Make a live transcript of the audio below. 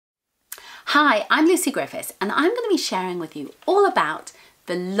Hi, I'm Lucy Griffiths and I'm going to be sharing with you all about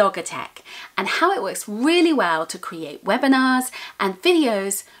the Logitech and how it works really well to create webinars and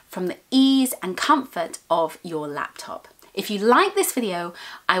videos from the ease and comfort of your laptop. If you like this video,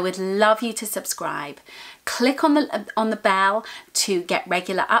 I would love you to subscribe. Click on the bell to get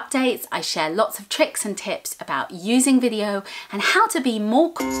regular updates. I share lots of tricks and tips about using video and how to be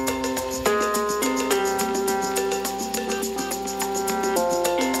more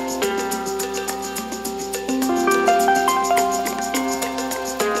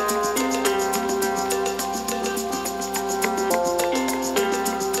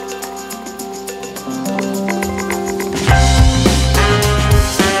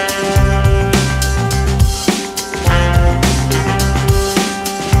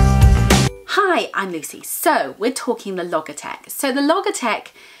I'm Lucy. So we're talking the Logitech. So the Logitech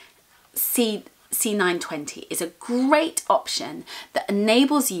C920 is a great option that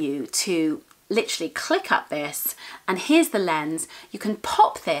enables you to literally click up this, and here's the lens. You can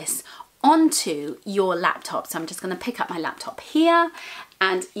pop this onto your laptop. So I'm just going to pick up my laptop here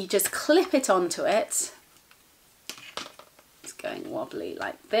and you just clip it onto it. It's going wobbly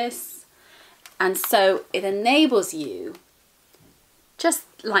like this. And so it enables you just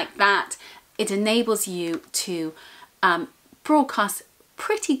like that. It enables you to broadcast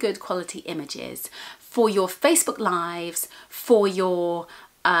pretty good quality images for your Facebook Lives, for your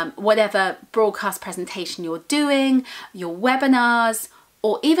whatever broadcast presentation you're doing, your webinars,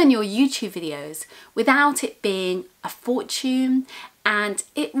 or even your YouTube videos without it being a fortune, and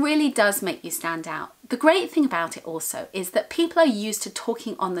it really does make you stand out. The great thing about it also is that people are used to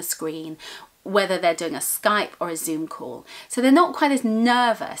talking on the screen whether they're doing a Skype or a Zoom call. So they're not quite as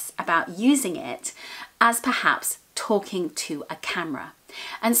nervous about using it as perhaps talking to a camera.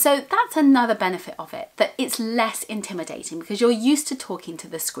 And so that's another benefit of it, that it's less intimidating because you're used to talking to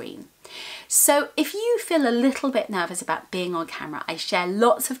the screen. So if you feel a little bit nervous about being on camera, I share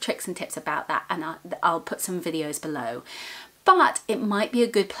lots of tricks and tips about that, and I'll put some videos below. But it might be a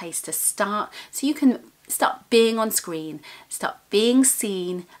good place to start so you can start being on screen, start being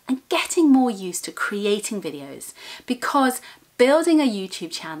seen, and getting more used to creating videos, because building a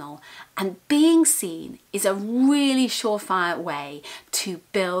YouTube channel and being seen is a really surefire way to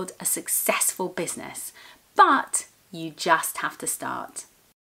build a successful business. But you just have to start.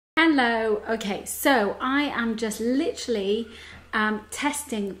 Hello, okay, so I am just literally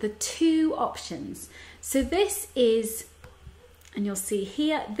testing the two options. So this is, and you'll see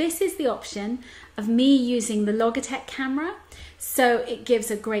here, this is the option of me using the Logitech camera. So it gives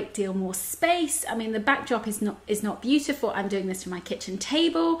a great deal more space. I mean, the backdrop is not beautiful. I'm doing this from my kitchen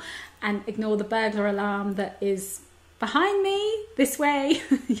table, and ignore the burglar alarm that is behind me this way.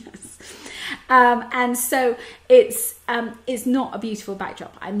 Yes. And so it's not a beautiful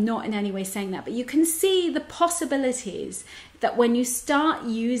backdrop. I'm not in any way saying that, but you can see the possibilities that when you start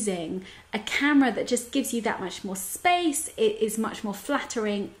using a camera that just gives you that much more space, it is much more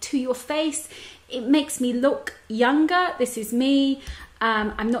flattering to your face. It makes me look younger. This is me.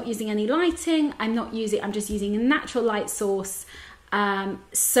 I'm not using any lighting. I'm just using a natural light source.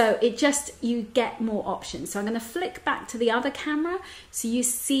 So you get more options. So I'm going to flick back to the other camera so you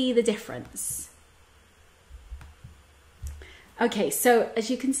see the difference. Okay, so as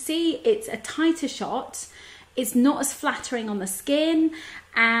you can see, it's a tighter shot. It's not as flattering on the skin,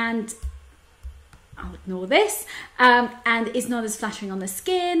 and I'll ignore this, and it's not as flattering on the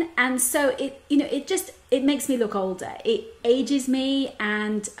skin, and so it makes me look older. It ages me,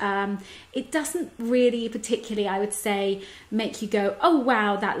 and it doesn't really particularly, I would say, make you go, oh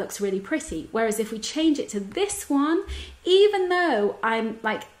wow, that looks really pretty. Whereas if we change it to this one, even though I'm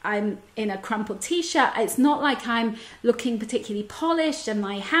in a crumpled t-shirt, it's not like I'm looking particularly polished, and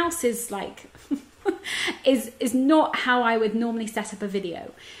my house is like is not how I would normally set up a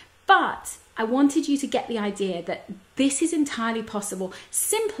video. But I wanted you to get the idea that this is entirely possible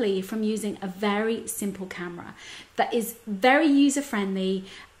simply from using a very simple camera that is very user-friendly,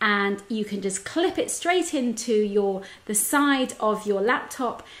 and you can just clip it straight into the side of your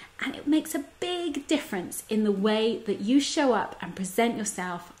laptop, and it makes a big difference in the way that you show up and present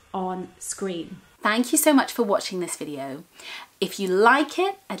yourself on screen. Thank you so much for watching this video. If you like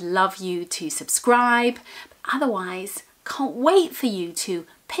it, I'd love you to subscribe. But otherwise, can't wait for you to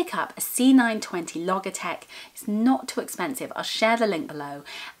pick up a C920 Logitech. It's not too expensive. I'll share the link below,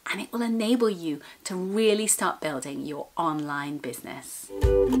 and it will enable you to really start building your online business.